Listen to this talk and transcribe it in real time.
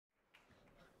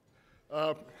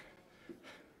Uh,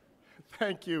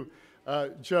 Thank you,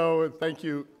 Joe, and thank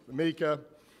you, Mika.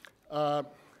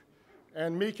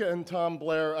 And Mika and Tom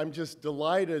Blair, I'm just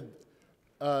delighted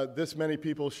this many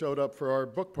people showed up for our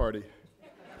book party.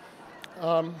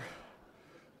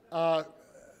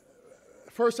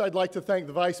 First, I'd like to thank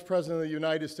the Vice President of the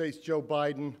United States, Joe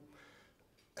Biden.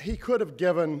 He could have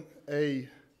given a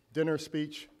dinner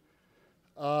speech.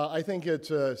 I think it's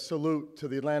a salute to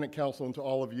the Atlantic Council and to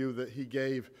all of you that he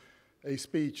gave a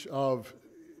speech of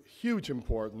huge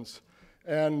importance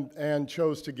and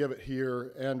chose to give it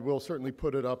here, and we'll certainly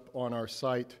put it up on our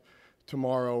site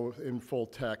tomorrow in full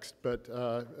text, but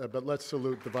let's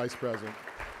salute the Vice President.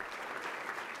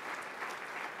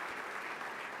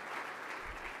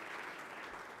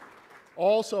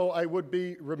 Also, I would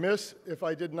be remiss if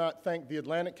I did not thank the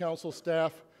Atlantic Council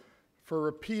staff for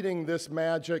repeating this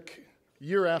magic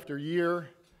year after year.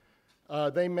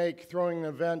 They make throwing an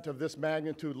event of this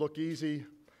magnitude look easy,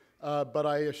 but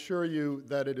I assure you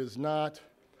that it is not.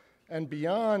 And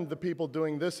beyond the people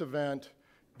doing this event,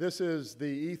 this is the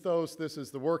ethos, this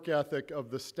is the work ethic of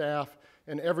the staff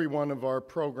in every one of our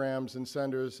programs and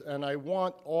centers. And I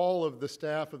want all of the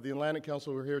staff of the Atlantic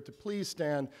Council who are here to please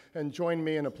stand and join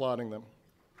me in applauding them.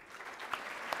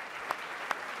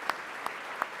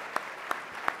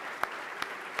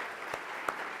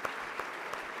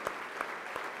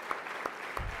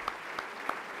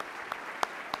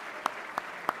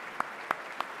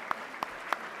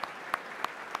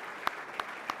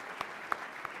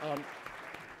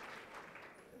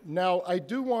 Now, I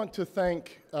do want to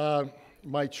thank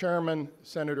my chairman,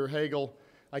 Senator Hagel.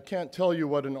 I can't tell you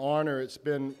what an honor it's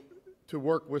been to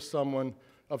work with someone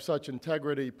of such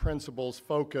integrity, principles,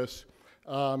 focus.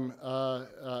 We're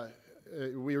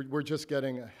just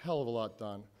getting a hell of a lot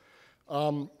done.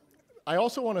 I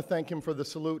also want to thank him for the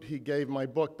salute he gave my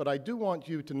book, but I do want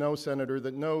you to know, Senator,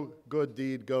 that no good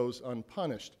deed goes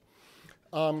unpunished.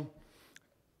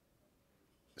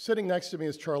 Sitting next to me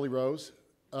is Charlie Rose.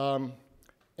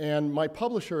 And my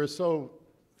publisher is so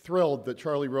thrilled that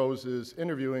Charlie Rose is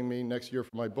interviewing me next year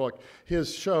for my book.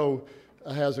 His show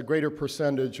has a greater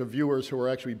percentage of viewers who are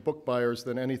actually book buyers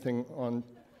than anything on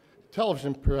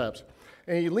television, perhaps.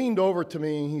 And he leaned over to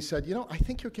me and he said, "You know, I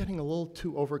think you're getting a little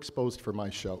too overexposed for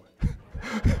my show."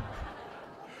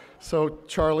 So,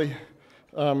 Charlie,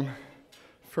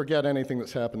 forget anything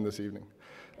that's happened this evening.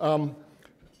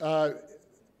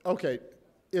 Okay.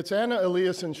 It's Anna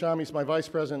Elias Shamis, my vice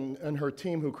president, and her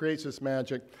team who creates this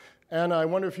magic. Anna, I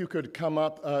wonder if you could come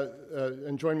up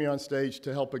and join me on stage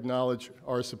to help acknowledge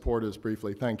our supporters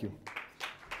briefly. Thank you.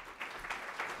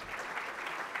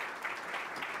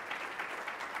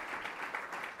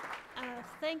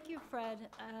 Thank you, Fred.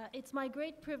 It's my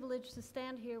great privilege to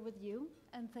stand here with you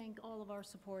and thank all of our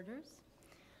supporters.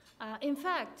 In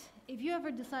fact, if you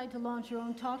ever decide to launch your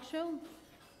own talk show,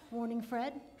 Morning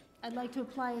Fred, I'd like to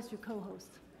apply as your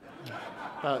co-host.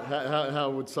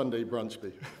 How would Sunday brunch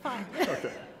be? Fine.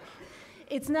 Okay.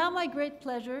 It's now my great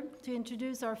pleasure to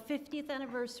introduce our 50th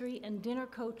anniversary and dinner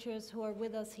coaches who are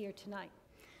with us here tonight.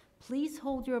 Please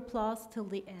hold your applause till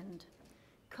the end.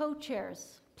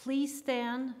 Co-chairs, please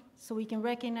stand so we can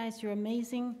recognize your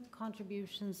amazing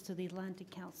contributions to the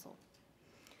Atlantic Council.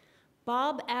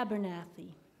 Bob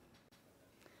Abernathy,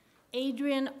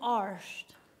 Adrian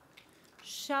Arsht,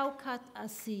 Shaukat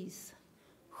Aziz,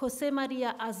 Jose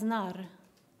Maria Aznar,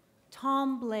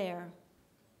 Tom Blair,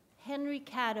 Henry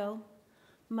Caddo,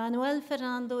 Manuel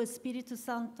Fernando Espiritu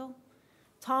Santo,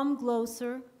 Tom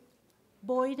Gloser,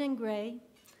 Boyd and Gray,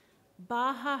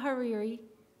 Baha Hariri,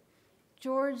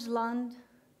 George Lund,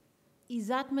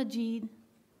 Izzat Majid,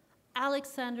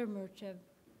 Alexander Murchev,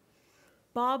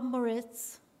 Bob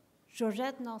Moritz,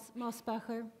 Georgette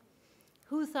Mosbacher,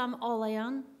 Hutham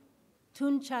Olayan,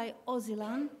 Tunçay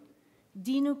Ozilan,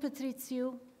 Dinu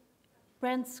Patriciu,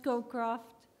 Brent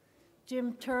Scowcroft,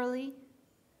 Jim Turley,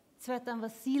 Tsvetan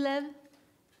Vasilev,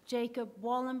 Jacob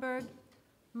Wallenberg,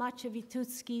 Maciej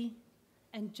Witucki,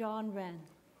 and John Wren.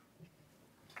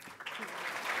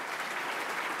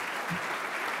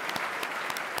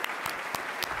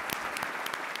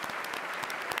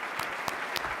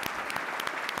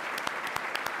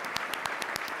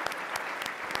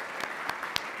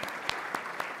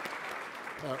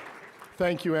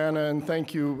 Thank you, Anna, and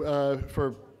thank you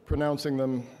for pronouncing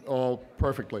them all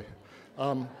perfectly.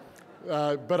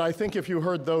 But I think if you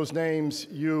heard those names,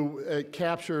 it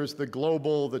captures the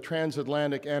global, the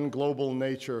transatlantic and global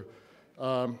nature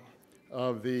of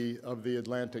the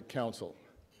Atlantic Council.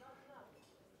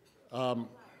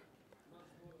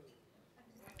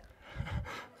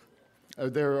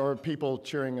 There are people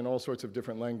cheering in all sorts of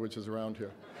different languages around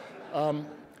here.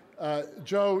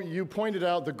 Joe, you pointed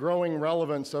out the growing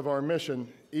relevance of our mission,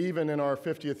 even in our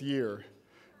 50th year,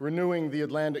 renewing the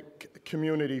Atlantic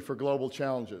community for global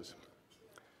challenges.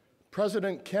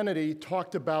 President Kennedy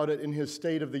talked about it in his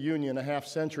State of the Union a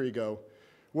half-century ago,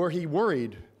 where he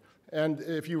worried, and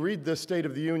if you read this State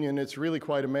of the Union, it's really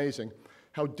quite amazing,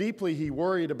 how deeply he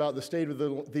worried about the state of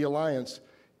the alliance,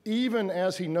 even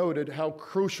as he noted how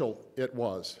crucial it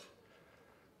was.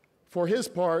 For his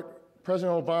part,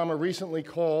 President Obama recently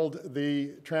called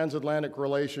the transatlantic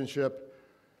relationship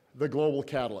the global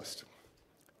catalyst.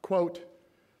 Quote,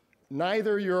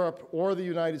 "Neither Europe or the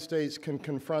United States can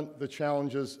confront the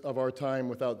challenges of our time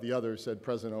without the other," said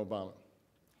President Obama.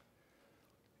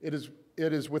 It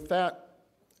is with that,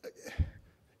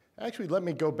 actually, let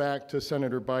me go back to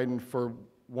Senator Biden for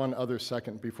one other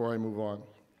second before I move on.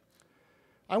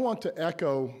 I want to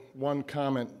echo one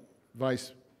comment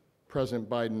Vice President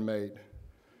Biden made,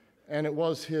 and it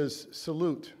was his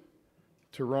salute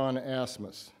to Ron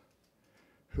Asmus,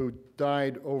 who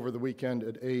died over the weekend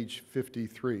at age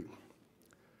 53.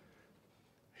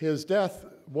 His death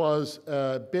was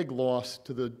a big loss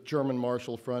to the German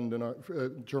Marshall Fund and our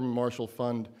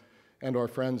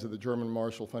friends of the German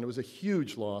Marshall Fund. It was a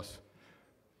huge loss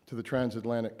to the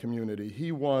transatlantic community.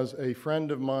 He was a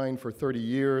friend of mine for 30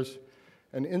 years,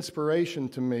 an inspiration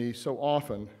to me so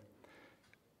often,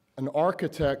 an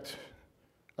architect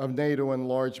of NATO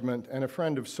enlargement, and a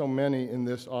friend of so many in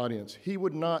this audience. He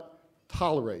would not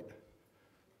tolerate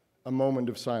a moment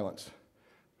of silence,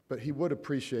 but he would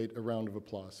appreciate a round of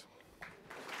applause.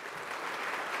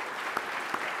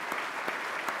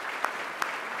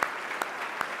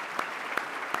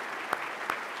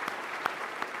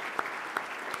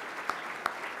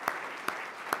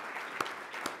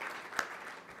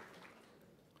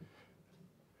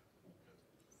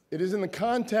 It is in the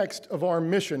context of our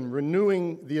mission,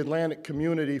 renewing the Atlantic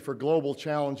community for global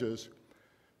challenges,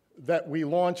 that we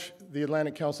launch the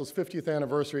Atlantic Council's 50th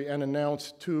anniversary and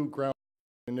announce two ground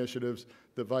initiatives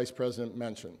that Vice President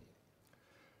mentioned.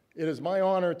 It is my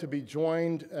honor to be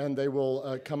joined, and they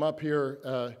will come up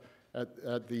here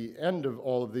at the end of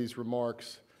all of these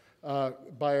remarks,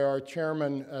 by our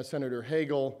chairman, Senator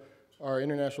Hagel, our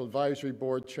International Advisory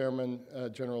Board chairman,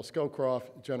 General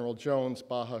Scowcroft, General Jones,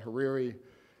 Baha Hariri,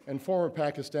 and former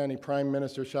Pakistani Prime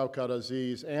Minister Shaukat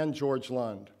Aziz and George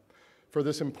Lund for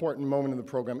this important moment in the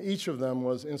program. Each of them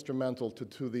was instrumental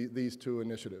to these two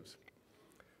initiatives.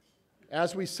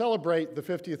 As we celebrate the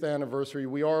 50th anniversary,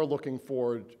 we are looking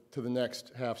forward to the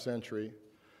next half century.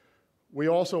 We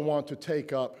also want to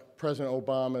take up President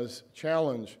Obama's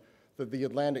challenge that the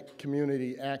Atlantic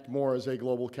community act more as a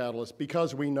global catalyst,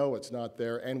 because we know it's not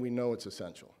there and we know it's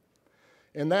essential.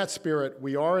 In that spirit,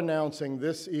 we are announcing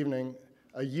this evening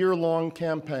a year-long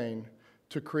campaign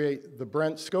to create the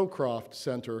Brent Scowcroft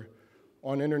Center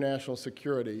on International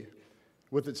Security,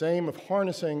 with its aim of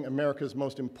harnessing America's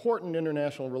most important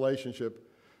international relationship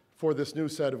for this new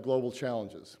set of global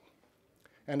challenges.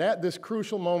 And at this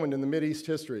crucial moment in the Mideast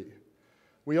history,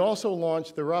 we also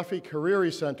launched the Rafiq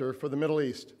Hariri Center for the Middle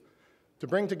East to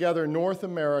bring together North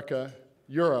America,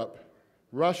 Europe,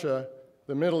 Russia,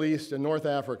 the Middle East, and North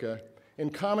Africa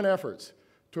in common efforts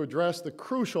to address the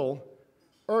crucial,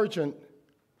 urgent,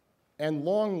 and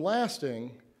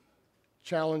long-lasting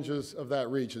challenges of that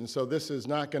region. So this is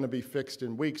not going to be fixed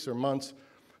in weeks or months.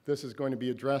 This is going to be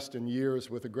addressed in years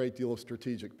with a great deal of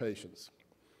strategic patience.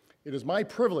 It is my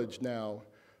privilege now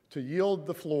to yield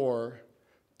the floor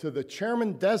to the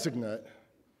chairman-designate,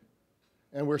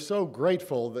 and we're so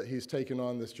grateful that he's taken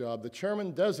on this job, the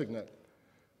chairman-designate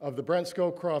of the Brent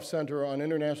Scowcroft Center on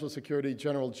International Security,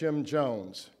 General Jim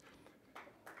Jones.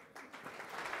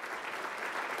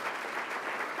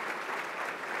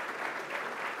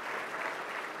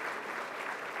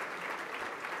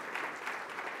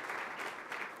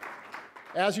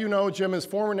 As you know, Jim is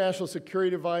former National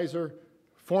Security Advisor,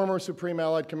 former Supreme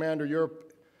Allied Commander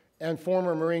Europe, and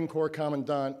former Marine Corps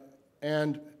Commandant,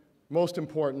 and most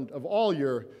important of all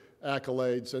your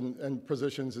accolades and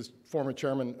positions as former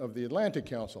chairman of the Atlantic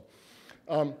Council.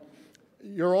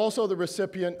 You're also the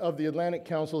recipient of the Atlantic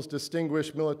Council's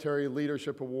Distinguished Military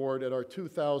Leadership Award at our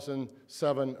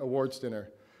 2007 awards dinner,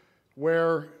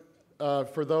 where,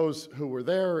 for those who were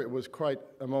there, it was quite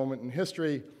a moment in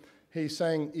history. He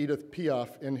sang Edith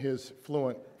Piaf in his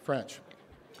fluent French.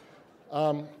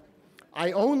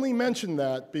 I only mention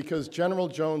that because General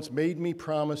Jones made me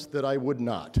promise that I would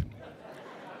not.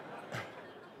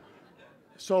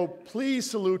 So please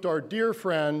salute our dear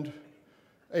friend,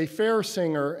 a fair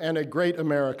singer, and a great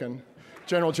American,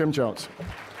 General Jim Jones.